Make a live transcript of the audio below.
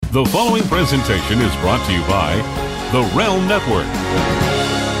The following presentation is brought to you by the Realm Network.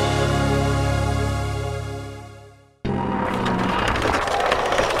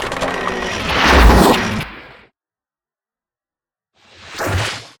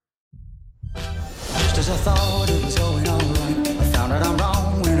 Just as I thought it was going all right, I found out I'm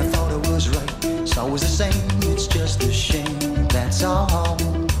wrong when I thought it was right. It's always the same, it's just a shame, that's all.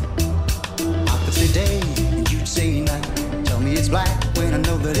 I could say day and you'd say night. Tell me it's black when I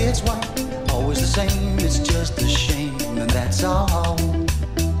know that it's white. Always the same, it's just a shame, and that's all.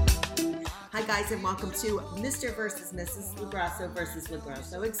 Hi guys, and welcome to Mr. vs. Mrs. LoGrasso vs.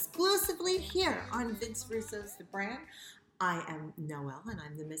 LoGrasso, exclusively here on Vince Russo's The Brand. I am Noelle, and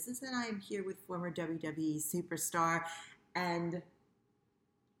I'm the Mrs., and I am here with former WWE superstar, and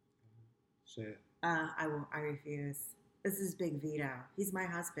Say it. I refuse. This is Big Vito. He's my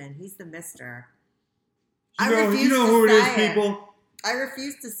husband. He's the Mister. You know who it is, people. I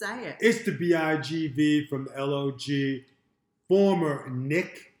refuse to say it. It's the BIGV from the LOG, former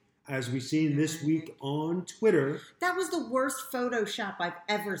Nick, as we've seen this week on Twitter. That was the worst Photoshop I've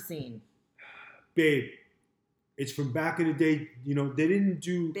ever seen. Babe, it's from back in the day. You know, they didn't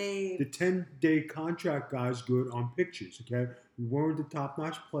do Babe. the 10-day contract guys good on pictures, okay? We weren't the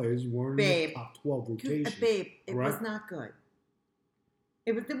top-notch players. We weren't in the top 12 rotations. Babe, it right? was not good.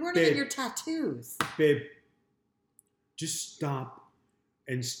 They weren't Babe. even your tattoos. Babe, just stop.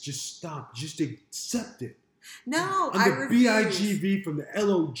 And just stop. Just accept it. No, I'm I the refuse. BIGV from the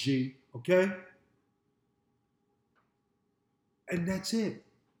LOG, okay? And that's it.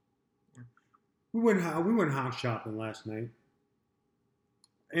 We went house shopping last night.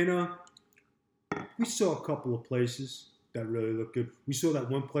 And we saw a couple of places that really looked good. We saw that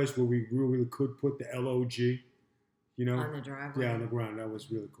one place where we really could put the LOG, you know? On the driveway. Yeah, on the ground. That was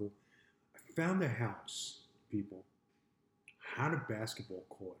really cool. I found a house, people. Had a basketball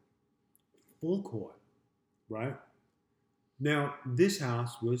court. Full court. Right? Now, this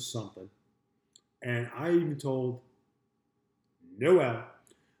house was something. And I even told Noelle, I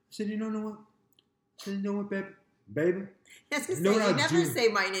said, you know what? I said, you know what, baby? Yes, you know what I'll never do? say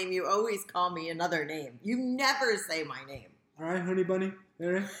my name. You always call me another name. You never say my name. All right, honey bunny? All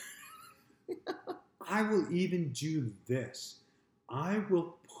right? I will even do this. I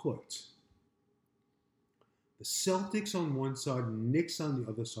will put the Celtics on one side, Knicks on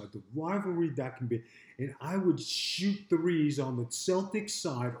the other side, the rivalry that can be. And I would shoot threes on the Celtics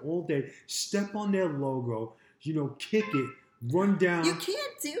side all day, step on their logo, kick it, run down. You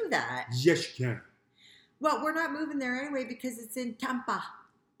can't do that. Yes, you can. Well, we're not moving there anyway because it's in Tampa.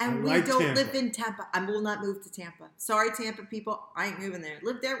 And I we like don't Tampa. live in Tampa. I will not move to Tampa. Sorry, Tampa people. I ain't moving there.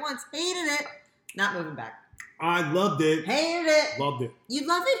 Lived there once. Hated it. Not moving back. I loved it. Hated it. Loved it. You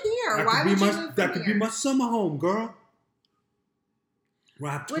love it here. That Why could would be you my, move That from could here? be my summer home, girl.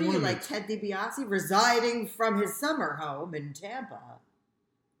 What are you, like Ted DiBiase, residing from his summer home in Tampa?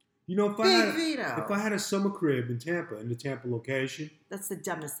 If Vito. I had a summer crib in Tampa, in the Tampa location. That's the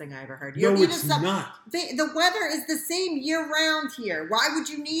dumbest thing I ever heard. No, it's not. The weather is the same year-round here. Why would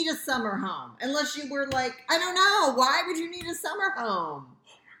you need a summer home? Unless you were like, I don't know. Why would you need a summer home?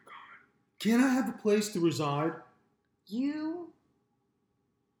 Oh, my God. Can I have a place to reside? You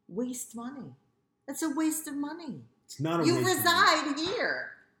waste money. That's a waste of money. It's not a You waste of money. reside here.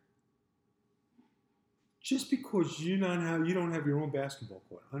 Just because you don't have your own basketball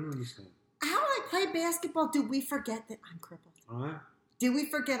court. I don't understand. How I play basketball, do we forget that I'm crippled? All right? Do we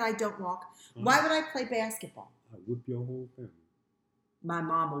forget I don't walk? Why would I play basketball? I whip your whole family. My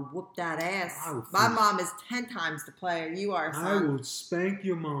mom will whoop that ass. I will My finish. mom is 10 times the player you are, son. I will spank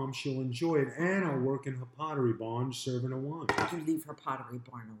your mom. She'll enjoy it. And I'll work in her pottery barn serving her wine. You leave her pottery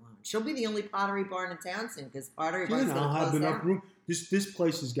barn alone. She'll be the only pottery barn in town soon because pottery barn's Yeah, going I'll to have close enough down. room. This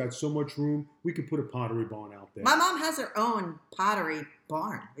place has got so much room. We could put a pottery barn out there. My mom has her own pottery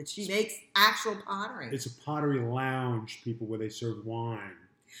barn. She makes actual pottery. It's a pottery lounge, people, where they serve wine.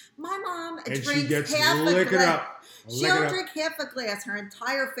 My mom And she drinks gets half a lick it glass. up. Lick She'll it up. drink half a glass. Her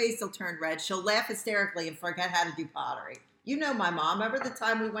entire face will turn red. She'll laugh hysterically and forget how to do pottery. You know my mom. Remember the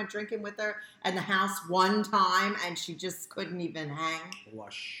time we went drinking with her at the house one time and she just couldn't even hang?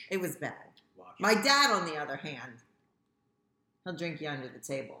 Blush. It was bad. Blush. My dad, on the other hand, he'll drink you under the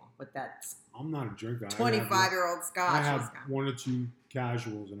table with that I'm not a drinker. 25-year-old scotch. I He's have got one or two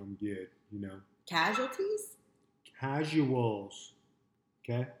casuals and I'm good, casualties? Casuals.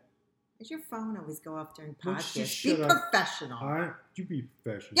 Okay? Does your phone always go off during Let's just podcasts? Be shut up. professional. All right? You be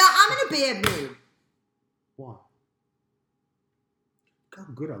professional. Yeah, I'm in a bad mood. Why? Look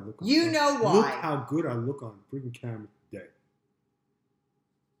how good I look on You know why. Look how good I look on freaking camera today.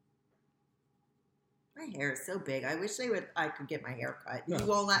 My hair is so big. I wish I could get my hair cut. Yeah. You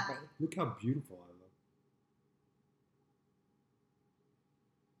won't let me. Look how beautiful I look.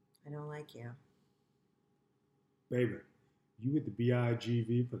 I don't like you. Baby, you with the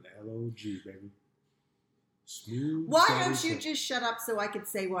BIGV for the LOG, baby. Smooth. Why steady, don't you steady. just shut up so I could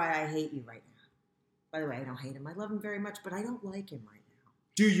say why I hate you right now? By the way, I don't hate him. I love him very much, but I don't like him right now.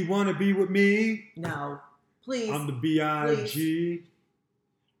 Do you want to be with me? No. Please. I'm the BIG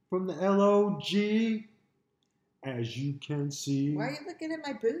from the LOG, as you can see. Why are you looking at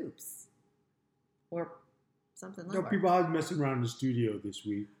my boobs? Or something like No, that. people, I was messing around in the studio this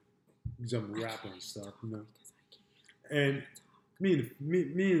week because I'm rapping and stuff, you know. And me and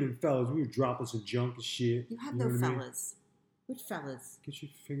the fellas, we were dropping some junk and shit. You have know no what I mean? fellas. What fellas? Get your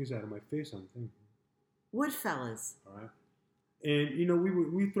fingers out of my face on the thing. What fellas? All right. And, you know,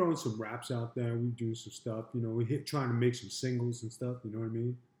 we throwing some raps out there. We doing some stuff. You know, we trying to make some singles and stuff. You know what I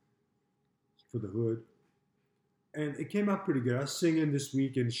mean? For the hood. And it came out pretty good. I was singing this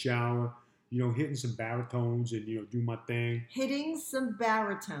week in the shower, you know, hitting some baritones and, you know, do my thing. Hitting some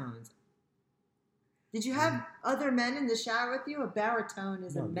baritones. Did you have other men in the shower with you? A baritone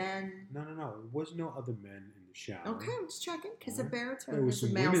is a man. No. There was no other men in the shower. Okay, I'm just checking because a There baritone was is a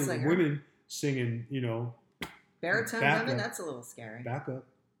some male singer. women singing, you know, Baritone back women, up. that's a little scary. back up,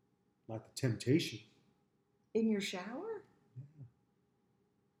 like the Temptation. In your shower?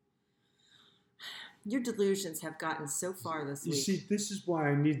 Your delusions have gotten so far this You week. see, this is why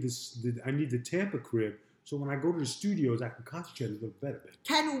I need I need the Tampa crib, so when I go to the studios, I can concentrate a little better.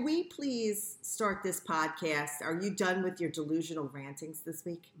 Can we please start this podcast? Are you done with your delusional rantings this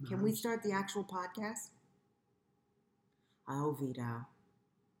week? Can No. we start the actual podcast? Oh, Vito.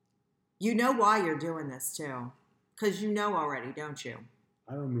 You know why you're doing this, too. Because you know already, don't you?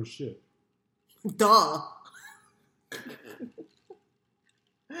 I don't know shit. Duh.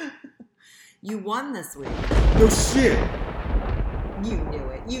 You won this week. No shit. You knew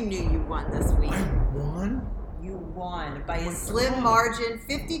it. You knew you won this week. I won. You won by Oh a my slim God. margin.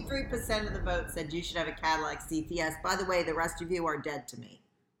 53% of the vote said you should have a Cadillac CTS. By the way, the rest of you are dead to me.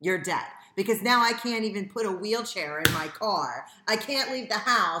 You're dead. Because now I can't even put a wheelchair in my car. I can't leave the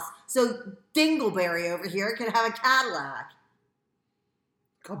house. So Dingleberry over here can have a Cadillac.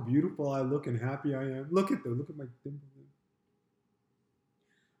 Look how beautiful I look and happy I am. Look at my thing.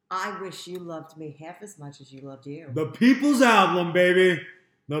 I wish you loved me half as much as you loved you. The People's Album, baby.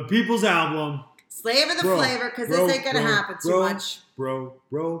 The People's Album. Slave of the Bro, flavor, because bro, this ain't going to bro, happen too bro, much.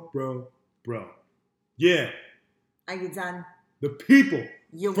 Bro. Yeah. Are you done? The people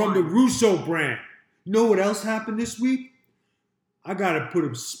You from won. the Russo brand. You know what else happened this week? I got to put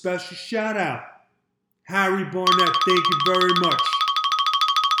a special shout out. Harry Barnett, thank you very much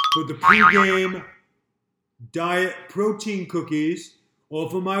for the pregame diet protein cookies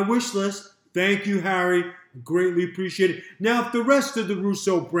off of my wish list. Thank you, Harry. Greatly appreciate it. Now, if the rest of the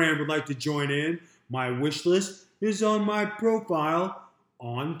Russo brand would like to join in, my wish list is on my profile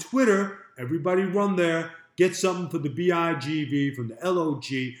on Twitter. Everybody run there. Get something for the BIGV from the LOG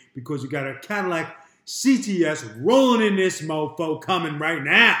because you got a Cadillac CTS rolling in this mofo coming right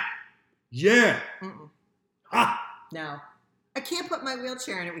now. Yeah. Mm-mm. Ha! No. I can't put my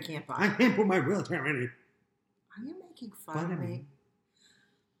wheelchair in it. We can't buy I it. can't put my wheelchair in it. Are you making fun of me?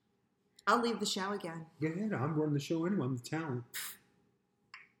 I'll leave the show again. Go ahead. I'm running the show anyway. I'm the talent.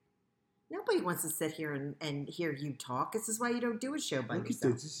 Nobody wants to sit here and hear you talk. This is why you don't do a show by Look at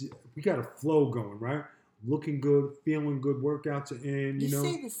yourself. this. We got a flow going, right? Looking good, feeling good, workouts are in, You you know.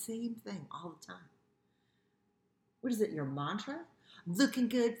 say the same thing all the time. What is it, your mantra? Looking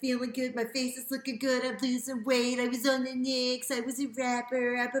good, feeling good, my face is looking good, I'm losing weight, I was on the Knicks, I was a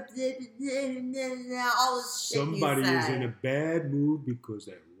rapper, all this shit Somebody you say. is in a bad mood because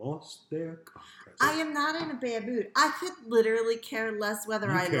they lost their contest. I am not in a bad mood. I could literally care less whether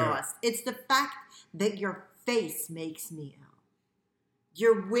You I care. lost. It's the fact that your face makes me ill.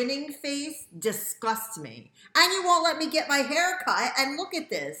 Your winning face disgusts me. And you won't let me get my hair cut. And look at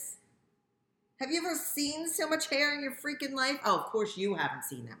this. Have you ever seen so much hair in your freaking life? Oh, of course you haven't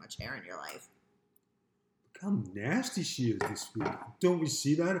seen that much hair in your life. Look how nasty she is this week. Don't we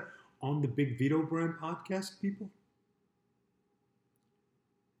see that on the Big Vito Brand podcast, people?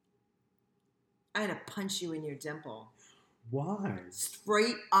 I had to punch you in your dimple. Why?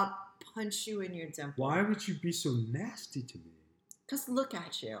 Straight up punch you in your dimple. Why would you be so nasty to me? Because look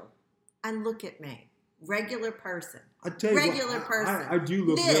at you. And look at me. Regular person. I tell you what, Regular person. I do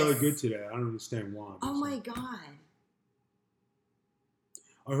look This. really good today. I don't understand why. Oh my God.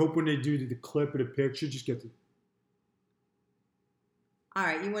 I hope when they do the clip of the picture, just get the. All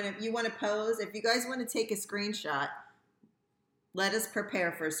right, you want to pose? If you guys want to take a screenshot, Let us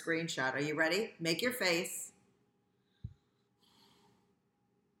prepare for a screenshot. Are you ready? Make your face.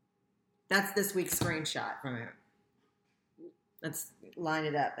 That's this week's screenshot from it. Let's line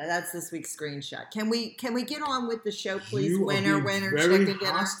it up. That's this week's screenshot. Can we get on with the show, please? You Winner, are being winner, very chicken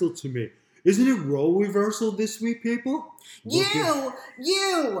dinner. hostile to me. Isn't it role reversal this week, people? You,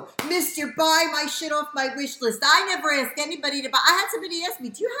 Mr. Buy my shit off my wish list. I never asked anybody to buy. I had somebody ask me,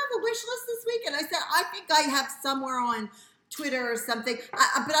 do you have a wish list this week? And I said, I think I have somewhere on Twitter or something.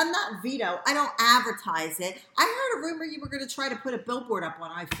 But I'm not Vito. I don't advertise it. I heard a rumor you were going to try to put a billboard up on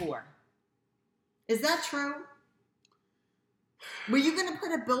I-4. Is that true? Were you going to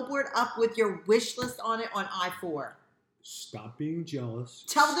put a billboard up with your wish list on it on I-4? Stop being jealous.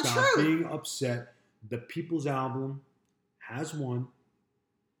 Tell the Stop truth. being upset. The People's Album has won.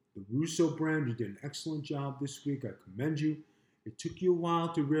 The Russo brand, you did an excellent job this week. I commend you. It took you a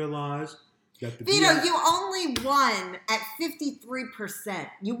while to realize that the Vito, you only won at 53%.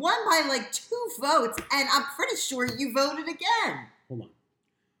 You won by like 2 votes, and I'm pretty sure you voted again. Hold on.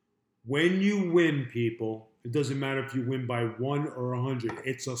 When you win, people, it doesn't matter if you win by 1 or 100.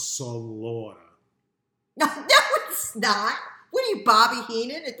 It's a slaughter. No, it's not. What are you, Bobby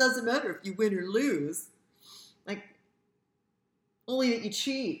Heenan? It doesn't matter if you win or lose. Like, only that you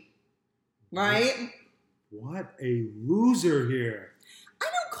cheat. Right? What a loser here. I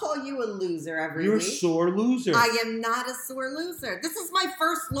don't call you a loser every You're week. a sore loser. I am not a sore loser. This is my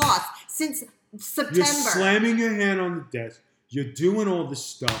first loss since September. You're slamming your hand on the desk. You're doing all this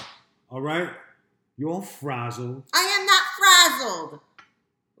stuff. All right? You're all frazzled. I am not frazzled.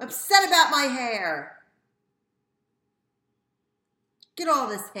 I'm upset about my hair. Get all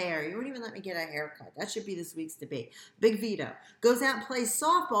this hair. You won't even let me get a haircut. That should be this week's debate. Big Vito goes out and plays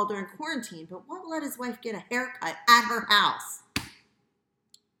softball during quarantine, but won't let his wife get a haircut at her house.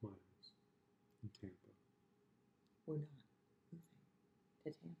 In Tampa. We're not.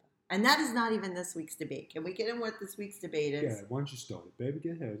 To Tampa. And that is not even this week's debate. Can we get in what this week's debate is? Yeah, why don't you start it, baby?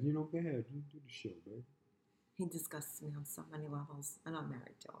 Get ahead. Go ahead. You do the show, baby. He disgusts me on so many levels, and I'm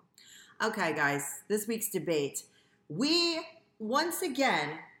married to him. Okay, guys, this week's debate. We, once again,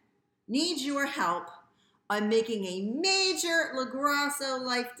 need your help on making a major LoGrasso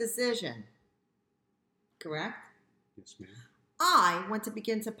life decision. Correct? Yes, ma'am. I want to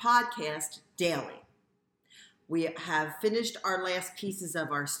begin to podcast daily. We have finished our last pieces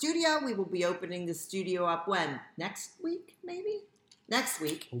of our studio. We will be opening the studio up when? Next week, maybe? Next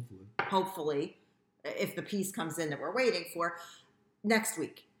week. Hopefully. If the piece comes in that we're waiting for. Next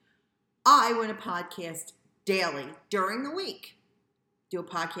week. I want to podcast daily during the week. Do a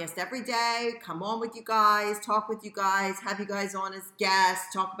podcast every day. Come on with you guys. Talk with you guys. Have you guys on as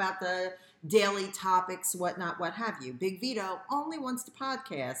guests. Talk about the daily topics, whatnot, what have you. Big Vito only wants to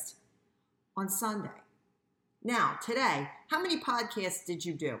podcast on Sunday. Now, today, how many podcasts did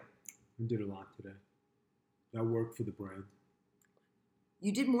you do? I did a lot today. I worked for the brand.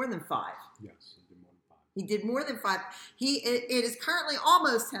 You did more than 5. Yes, I did more than 5. He did more than 5. It is currently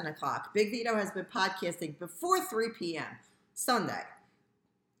almost 10 o'clock. Big Vito has been podcasting before 3 p.m. Sunday.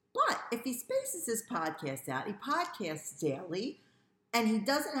 But if he spaces his podcast out, he podcasts daily, and he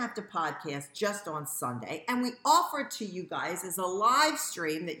doesn't have to podcast just on Sunday. And we offer it to you guys as a live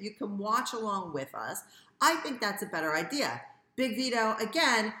stream that you can watch along with us. I think that's a better idea. Big Vito,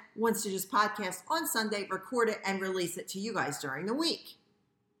 again, wants to just podcast on Sunday, record it, and release it to you guys during the week.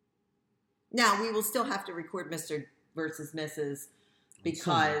 Now, we will still have to record Mr. versus Mrs.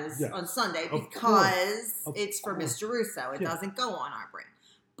 because on Sunday, because it's for Mr. Russo. It doesn't go on our brand.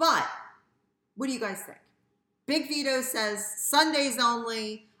 But what do you guys think? Big Vito says Sundays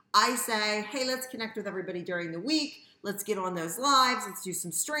only. I say, hey, let's connect with everybody during the week. Let's get on those lives. Let's do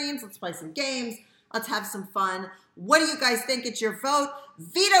some streams. Let's play some games. Let's have some fun. What do you guys think? It's your vote.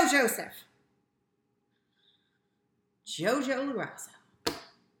 Vito Joseph. Jojo LoGrasso.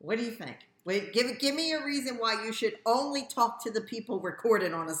 What do you think? Wait, give me a reason why you should only talk to the people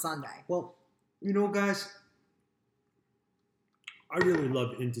recorded on a Sunday. Well, guys, I really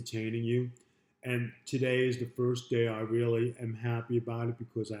love entertaining you. And today is the first day I really am happy about it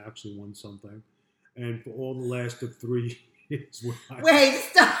because I actually won something. And for all the last of 3 years. Wait,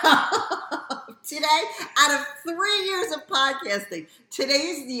 stop. Today, out of 3 years of podcasting, today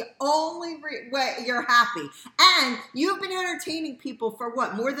is the only way you're happy. And you've been entertaining people for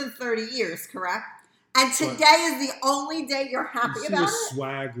what, more than 30 years, correct? And today is the only day you're happy about it? You see a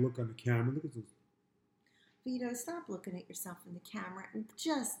swag look on the camera. Look at this. Vito, stop looking at yourself in the camera and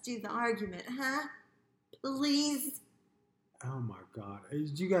just do the argument, huh? Please. Oh my God!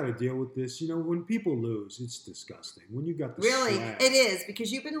 You got to deal with this. You know, when people lose, it's disgusting. When you got the Really, swag. it is,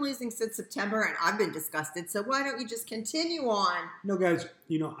 because you've been losing since September, and I've been disgusted. So why don't you just continue on? No, guys.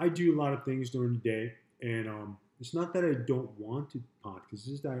 You know, I do a lot of things during the day, and it's not that I don't want to podcast. It's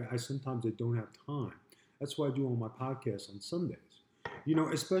just that I sometimes I don't have time. That's why I do all my podcasts on Sundays. You know,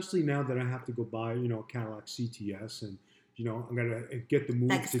 especially now that I have to go buy, you know, a Cadillac CTS, and you know, I'm gonna get the move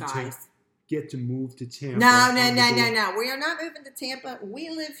Thanks, to guys. get to move to Tampa. No. We are not moving to Tampa. We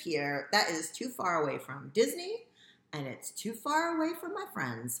live here. That is too far away from Disney, and it's too far away from my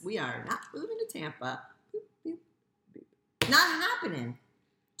friends. We are not moving to Tampa. Boop, boop, boop. Not happening.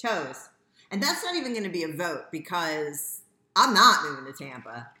 Toes. And that's not even going to be a vote, because I'm not moving to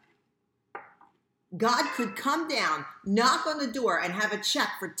Tampa. God could come down, knock on the door, and have a check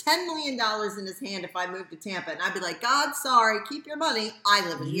for $10 million in his hand if I move to Tampa. And I'd be like, God, sorry, keep your money. I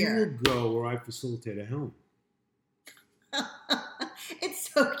live in here. You will go where I facilitate a home.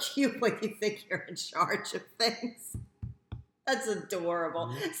 It's so cute when you think you're in charge of things. That's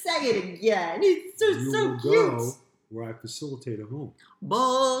adorable. Say it again. It's so You will cute. go where I facilitate a home.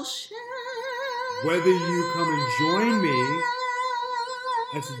 Bullshit. Whether you come and join me,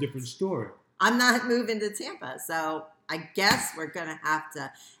 that's a different story. I'm not moving to Tampa, so I guess we're going to have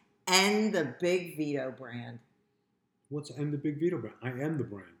to end the Big Vito brand. What's end the Big Vito brand? I am the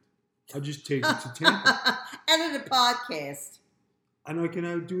brand. I just take it to Tampa. End the podcast. I know I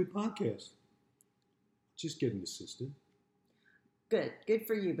can do a podcast. Just get an assistant. Good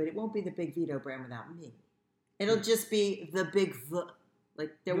for you, but it won't be the Big Vito brand without me. It'll just be the Big V.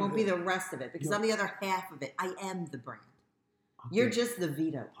 Like, there won't be the rest of it, because I'm the other half of it. I am the brand. Okay. You're just the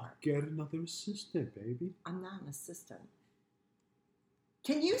Vito part. Get another assistant, baby. I'm not an assistant.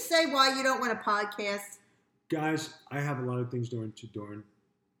 Can you say why you don't want a podcast? Guys, I have a lot of things to do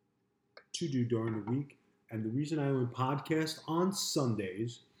during the week, and the reason I only podcast on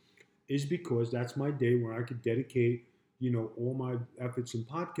Sundays is because that's my day where I could dedicate, you know, all my efforts in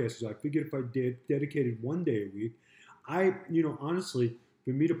podcasts. I figured if I dedicated one day a week, you know, honestly, for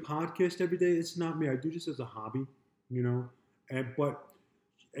me to podcast every day, it's not me. I do this as a hobby, you know.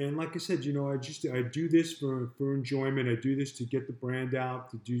 And like I said, you know, I do this for enjoyment. I do this to get the brand out,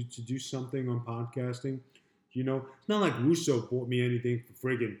 to do something on podcasting. You know, it's not like Russo bought me anything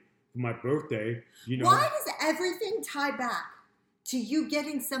for my birthday. You know, why does everything tie back to you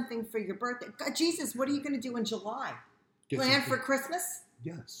getting something for your birthday? God, Jesus, what are you going to do in July? Plan for Christmas?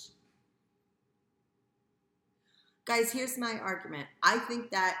 Yes. Guys, here's my argument. I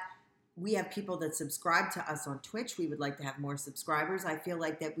think that we have people that subscribe to us on Twitch. We would like to have more subscribers. I feel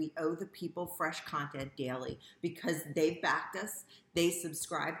like that we owe the people fresh content daily, because they've backed us. They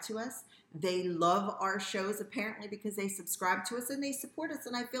subscribe to us. They love our shows, apparently, because they subscribe to us and they support us.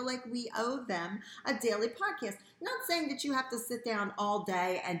 And I feel like we owe them a daily podcast. Not saying that you have to sit down all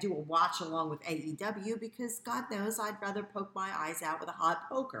day and do a watch along with AEW, because God knows I'd rather poke my eyes out with a hot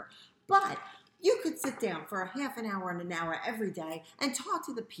poker. But you could sit down for a half an hour and an hour every day and talk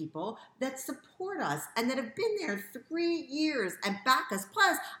to the people that support us and that have been there 3 years and back us.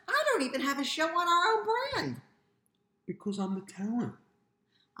 Plus, I don't even have a show on our own brand. Because I'm the talent.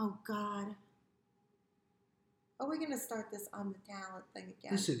 Oh, God. Are we going to start this on the talent thing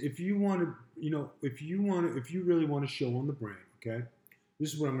again? Listen, if you really want to show on the brand, okay,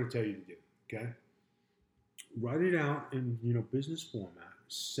 this is what I'm going to tell you to do, okay? Write it out in, you know, business format.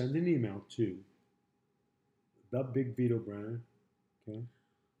 Send an email to the Big Vito brand, okay?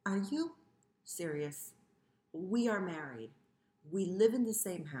 Are you serious? We are married. We live in the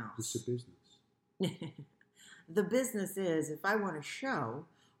same house. It's a business. The business is, if I want a show,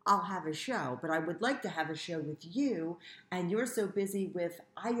 I'll have a show, but I would like to have a show with you, and you're so busy with,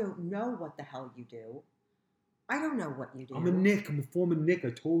 I don't know what the hell you do. I don't know what you do. I'm a Nick. I'm a former Nick.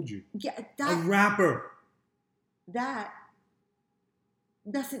 I told you. Yeah, a rapper. That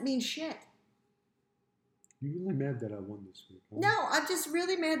doesn't mean shit. You're really mad that I won this week, huh? No, I'm just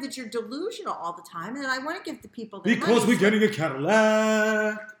really mad that you're delusional all the time, and I want to give the people because we're getting a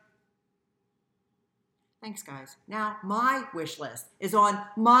Cadillac. Thanks, guys. Now, my wish list is on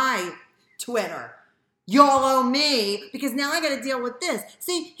my Twitter. Y'all owe me, because now I got to deal with this.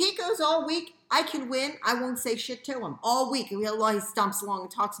 See, he goes all week. I can win. I won't say shit to him all week. He stumps along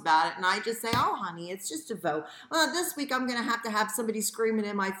and talks about it, and I just say, oh, honey, it's just a vote. Well, this week I'm going to have somebody screaming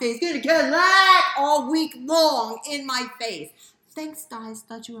in my face, get a Cadillac, all week long in my face. Thanks, guys.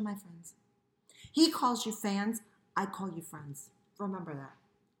 Thought you were my friends. He calls you fans. I call you friends. Remember that.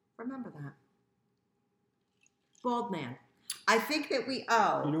 Remember that. Bald man. I think that we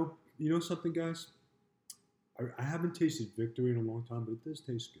owe. You know something, guys? I haven't tasted victory in a long time, but it does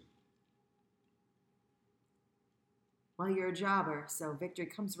taste good. Well, you're a jobber, so victory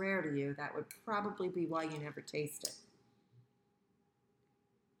comes rare to you. That would probably be why you never taste it.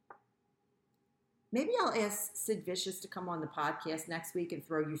 Maybe I'll ask Sid Vicious to come on the podcast next week and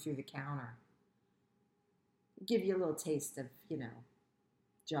throw you through the counter. Give you a little taste of,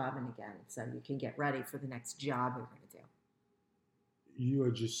 jobbing again so you can get ready for the next job we're going to do.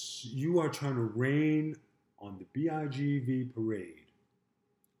 You are trying to rain on the BIGV parade.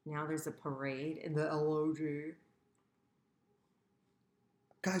 Now there's a parade in the LOG.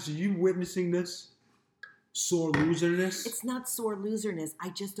 Guys, are you witnessing this? Sore loserness? It's not sore loserness. I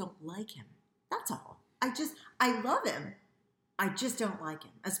just don't like him. That's all. I love him. I just don't like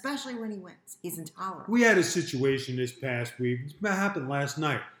him, especially when he wins. He's intolerant. We had a situation this past week. It happened last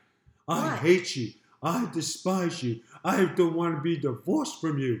night. I hate you. I despise you. I don't want to be divorced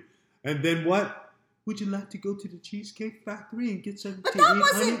from you. And then what? Would you like to go to the Cheesecake Factory and get something but to eat, that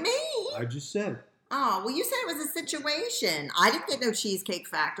wasn't honey? me. I just said. Oh, well, you said it was a situation. I didn't get no Cheesecake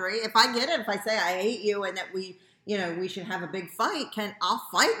Factory. If I get it, if I say I hate you and that we should have a big fight, I'll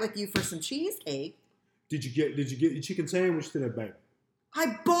fight with you for some cheesecake. Did you get your chicken sandwich today, babe?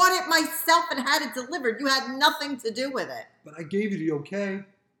 I bought it myself and had it delivered. You had nothing to do with it. But I gave you the okay.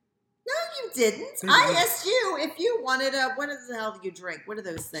 No, you didn't. I asked you if you wanted what the hell do you drink? What are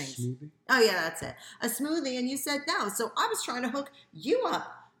those things? Smoothie? Oh, yeah, that's it. A smoothie, and you said no. So I was trying to hook you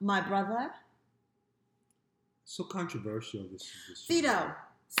up, my brother. So controversial, this. Vito,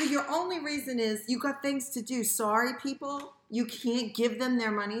 so your only reason is you got things to do. Sorry, people. You can't give them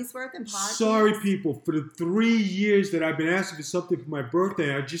their money's worth in podcasts? Sorry, people. For the 3 years that I've been asking for something for my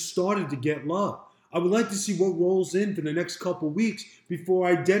birthday, I just started to get love. I would like to see what rolls in for the next couple weeks before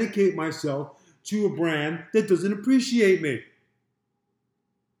I dedicate myself to a brand that doesn't appreciate me.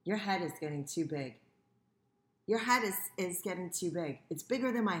 Your head is getting too big. Your head is getting too big. It's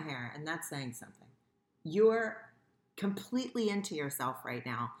bigger than my hair, and that's saying something. You're completely into yourself right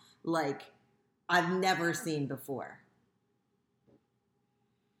now, like I've never seen before.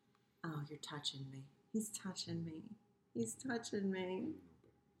 Oh, you're touching me. He's touching me. He's touching me.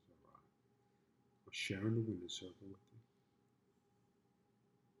 I'm sharing the window circle with you.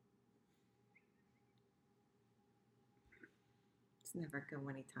 It's never good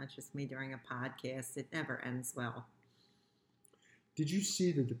when he touches me during a podcast. It never ends well. Did you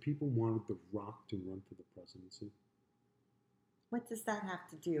see that the people wanted The Rock to run for the presidency? What does that have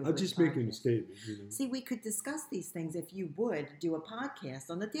to do I'm with just podcasts? making a statement. See, we could discuss these things if you would do a podcast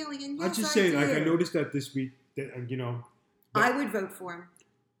on the daily. And yes, I'm just saying, did. like, I noticed that this week, that, I would vote for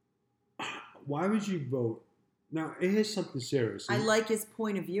him. Why would you vote? Now, here's something serious. I like his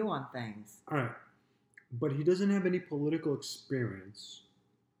point of view on things. All right. But he doesn't have any political experience.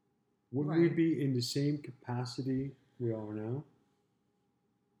 Would we Right. be in the same capacity we are now?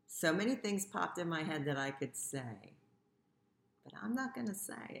 So many things popped in my head that I could say, but I'm not going to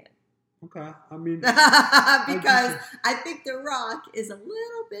say it. Okay. I mean, because I think The Rock is a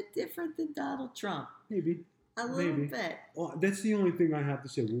little bit different than Donald Trump. maybe. A little bit. Well, that's the only thing I have to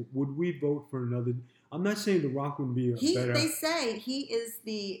say. Would we vote for another? I'm not saying The Rock would be better. They say he is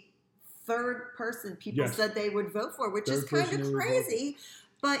the third person people Yes. said they would vote for, which is Third kind person of they would crazy.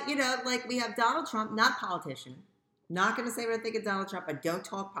 But, like we have Donald Trump, not politician. Not going to say what I think of Donald Trump. I don't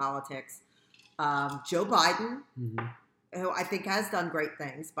talk politics. Joe Biden, who I think has done great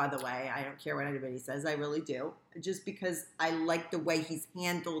things, by the way. I don't care what anybody says. I really do. Just because I like the way he's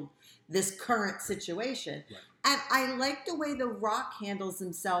handled this current situation. Right. And I like the way The Rock handles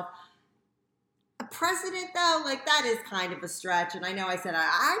himself. A president, though, like that is kind of a stretch. And I know I said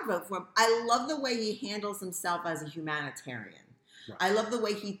I'd vote for him. I love the way he handles himself as a humanitarian. Right. I love the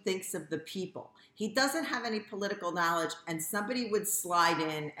way he thinks of the people. He doesn't have any political knowledge, and somebody would slide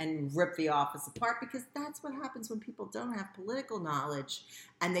in and rip the office apart because that's what happens when people don't have political knowledge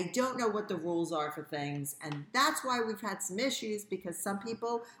and they don't know what the rules are for things. And that's why we've had some issues because some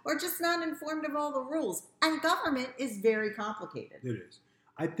people are just not informed of all the rules. And government is very complicated. It is.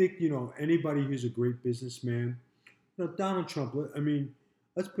 I think, anybody who's a great businessman, Donald Trump,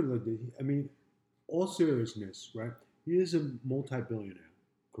 let's put it like this. All seriousness, right? He is a multi-billionaire,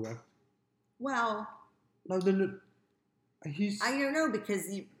 correct? Well, No, then he's... I don't know because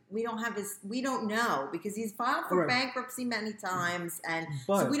we don't know because he's filed for bankruptcy many times and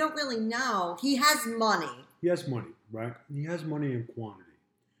so we don't really know. He has money. He has money, right? He has money in quantity,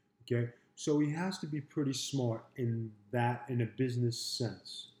 okay? So he has to be pretty smart in a business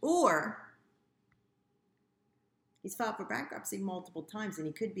sense. Or he's filed for bankruptcy multiple times and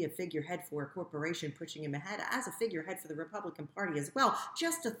he could be a figurehead for a corporation pushing him ahead as a figurehead for the Republican Party as well.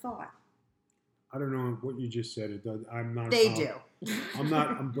 Just a thought. I don't know what you just said. It does. I'm not. They do. I'm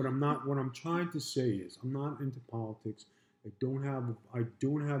not. But I'm not. What I'm trying to say is, I'm not into politics. I don't have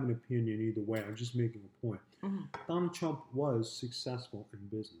an opinion either way. I'm just making a point. Mhm. Donald Trump was successful in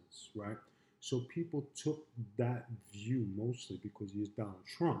business, right? So people took that view mostly because he is Donald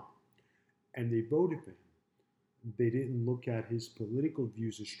Trump, and they voted for him. They didn't look at his political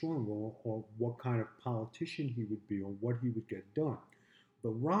views as strong, or what kind of politician he would be, or what he would get done. The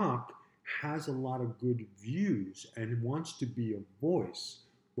Rock has a lot of good views and wants to be a voice,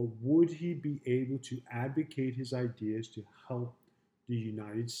 but would he be able to advocate his ideas to help the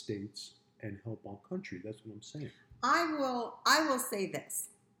United States and help our country? That's what I'm saying. I will say this.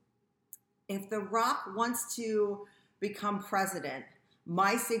 If The Rock wants to become president,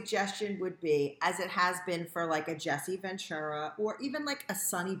 my suggestion would be, as it has been for like a Jesse Ventura or even like a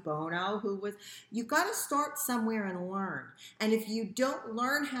Sonny Bono, you got to start somewhere and learn. And if you don't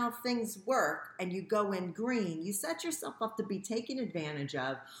learn how things work and you go in green, you set yourself up to be taken advantage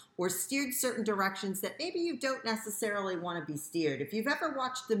of or steered certain directions that maybe you don't necessarily want to be steered. If you've ever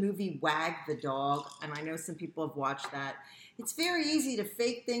watched the movie Wag the Dog, and I know some people have watched that, it's very easy to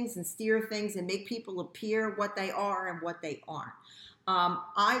fake things and steer things and make people appear what they are and what they aren't.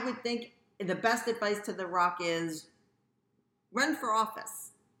 I would think the best advice to The Rock is run for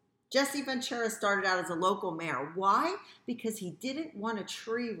office. Jesse Ventura started out as a local mayor. Why? Because he didn't want a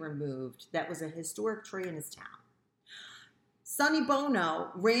tree removed that was a historic tree in his town. Sonny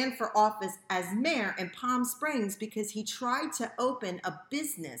Bono ran for office as mayor in Palm Springs because he tried to open a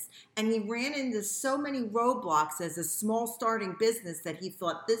business and he ran into so many roadblocks as a small starting business that he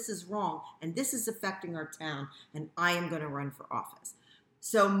thought, this is wrong and this is affecting our town and I am going to run for office.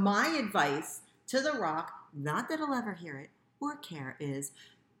 So my advice to The Rock, not that I'll ever hear it or care, is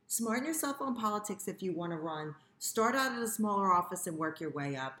smarten yourself on politics if you want to run. Start out at a smaller office and work your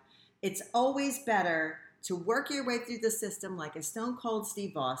way up. It's always better to work your way through the system like a stone cold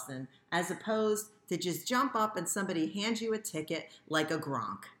Steve Austin as opposed to just jump up and somebody hands you a ticket like a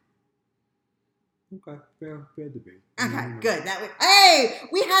Gronk. Okay, fair debate. Okay, good. Hey,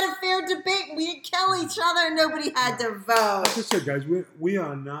 we had a fair debate and we didn't kill each other and nobody had to vote. Like I said, guys, we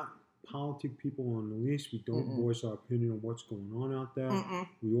are not politic people on the least. We don't voice our opinion on what's going on out there.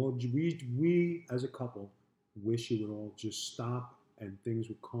 We as a couple wish it would all just stop and things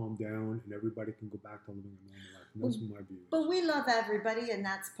would calm down and everybody can go back to living a normal life. And that's my view. But we love everybody, and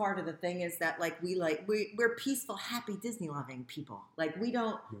that's part of the thing is that we're peaceful, happy, Disney loving people. Like we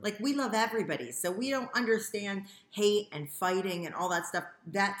love everybody. So we don't understand hate and fighting and all that stuff.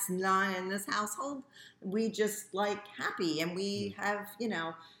 That's not in this household. We just like happy, and we have,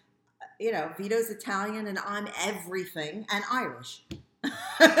 Vito's Italian and I'm everything and Irish.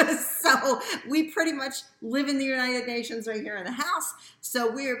 So we pretty much live in the United Nations right here in the house.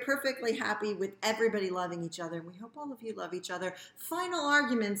 So we're perfectly happy with everybody loving each other. We hope all of you love each other. Final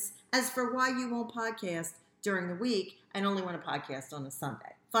arguments as for why you won't podcast during the week and only want to podcast on a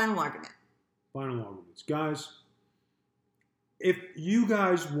Sunday. Final argument. Final arguments. Guys, if you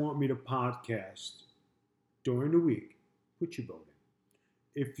guys want me to podcast during the week, put your vote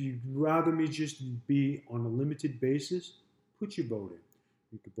in. If you'd rather me just be on a limited basis, put your vote in.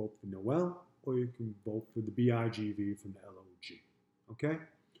 You can vote for Noel, or you can vote for the BIGV from the LOG. Okay?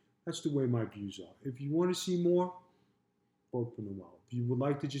 That's the way my views are. If you want to see more, vote for Noel. If you would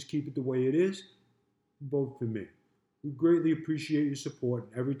like to just keep it the way it is, vote for me. We greatly appreciate your support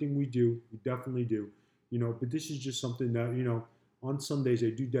and everything we do. We definitely do. But this is just something that, on Sundays I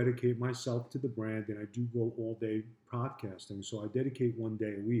do dedicate myself to the brand and I do go all day podcasting. So I dedicate one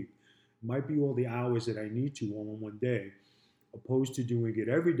day a week. It might be all the hours that I need to all in one day, opposed to doing it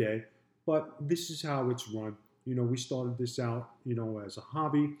every day, but this is how it's run. We started this out, as a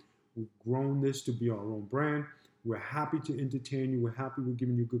hobby. We've grown this to be our own brand. We're happy to entertain you. We're happy we're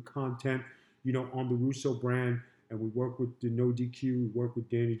giving you good content, on the Russo brand. And we work with the No DQ. We work with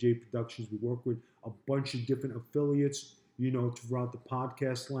Danny J Productions. We work with a bunch of different affiliates, throughout the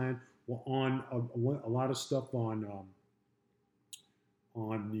podcast land. We're on a lot of stuff on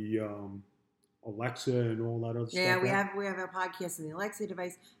the Alexa and all that other stuff. Yeah, we have a podcast in the Alexa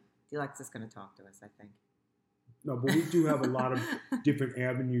device. The Alexa's going to talk to us, I think. No, but we do have a lot of different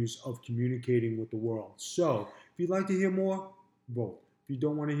avenues of communicating with the world. So if you'd like to hear more, vote. If you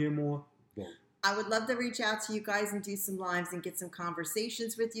don't want to hear more, vote. I would love to reach out to you guys and do some lives and get some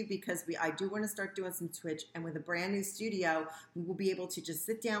conversations with you, because I do want to start doing some Twitch, and with a brand new studio, we will be able to just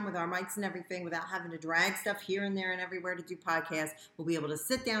sit down with our mics and everything without having to drag stuff here and there and everywhere to do podcasts. We'll be able to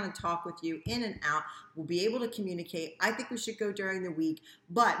sit down and talk with you in and out. We'll be able to communicate. I think we should go during the week,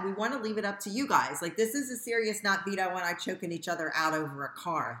 but we want to leave it up to you guys. Like, this is a serious, not Vito and I choking each other out over a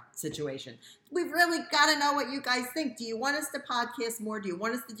car situation. We've really got to know what you guys think. Do you want us to podcast more? Do you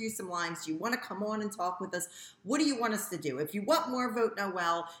want us to do some lives? Do you want to come on and talk with us? What do you want us to do? If you want more, vote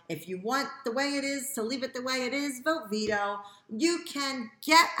Noel. If you want the way it is, to leave it the way it is, vote Vito. You can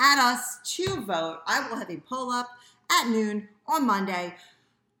get at us to vote. I will have a poll up at noon on Monday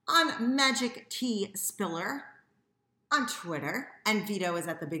on Magic Tea Spiller on Twitter, and Vito is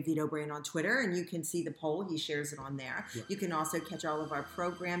at the Big Vito Brand on Twitter, and you can see the poll. He shares it on there. Yeah. You can also catch all of our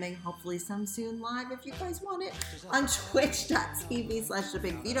programming, hopefully some soon live if you guys want it, on twitch.tv/the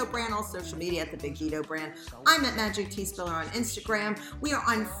Big Vito Brand, all social media at the Big Vito Brand. I'm at Magic Tea Spiller on Instagram. We are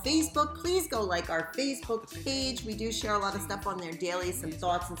on Facebook. Please go like our Facebook page. We do share a lot of stuff on there daily, some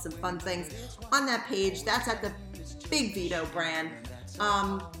thoughts and some fun things on that page. That's at the Big Vito Brand.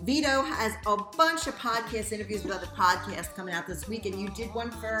 Vito has a bunch of podcast interviews with other podcasts coming out this week, and you did one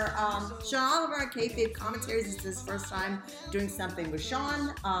for Sean Oliver at Kayfabe Commentaries. It's his first time doing something with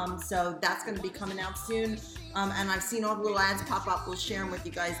Sean, so that's going to be coming out soon, and I've seen all the little ads pop up. We'll share them with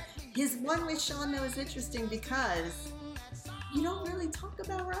you guys. His one with Sean, though, is interesting because you don't really talk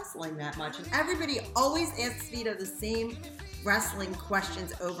about wrestling that much, and everybody always asks Vito the same wrestling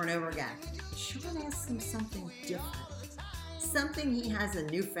questions over and over again. Sean asks him something different. Something he has a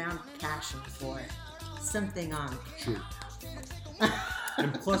newfound passion for. Something on. True.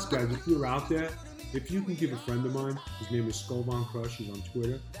 And plus, guys, if you're out there, if you can give a friend of mine, his name is Skull Von Crush, he's on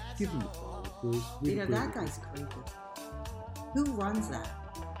Twitter, give him a follow, please. You know, that guy's creepy. Who runs that?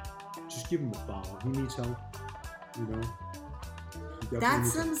 Just give him a follow. He needs help, you know.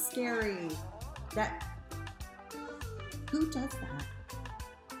 That's some scary. Who does that?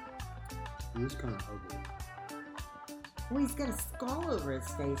 He is kind of ugly. Well, he's got a skull over his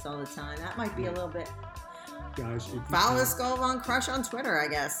face all the time. That might be a little bit. Guys, if you follow Skull Von Crush on Twitter, I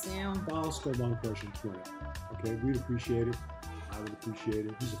guess. You know. Follow Skull Von Crush on Twitter. Okay, we'd appreciate it. I would appreciate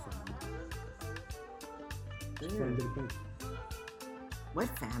it. He's a friend of mine. He's a friend of the family.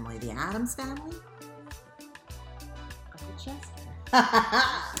 What family? The Addams family? Uncle Chester.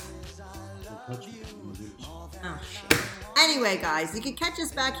 Oh shit. Anyway, guys, you can catch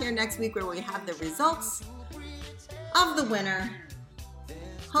us back here next week where we have the results of the winner.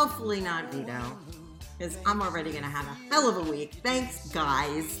 Hopefully not Vito, because I'm already going to have a hell of a week. Thanks,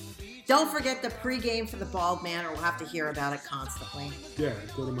 guys. Don't forget the pregame for the Bald Man, or we'll have to hear about it constantly. Yeah,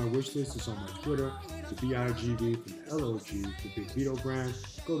 go to my wish list. It's on my Twitter. The BIGV from the LOG, the Big Vito Brand.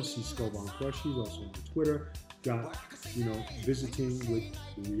 Go to see Skull Von Crush. He's also on Twitter. Got, visiting with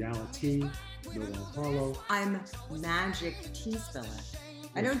the reality, Noel Harlow. I'm Magic Tea Spiller.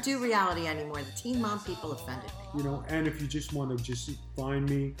 I don't do reality anymore. The Teen Mom people offended me. And if you just want to just find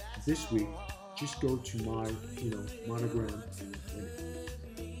me this week, just go to my, monogram.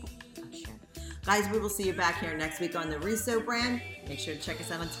 Sure. Guys, we will see you back here next week on the Russo Brand. Make sure to check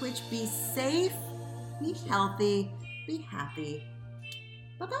us out on Twitch. Be safe, be healthy, be happy.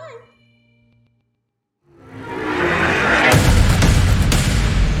 Bye-bye.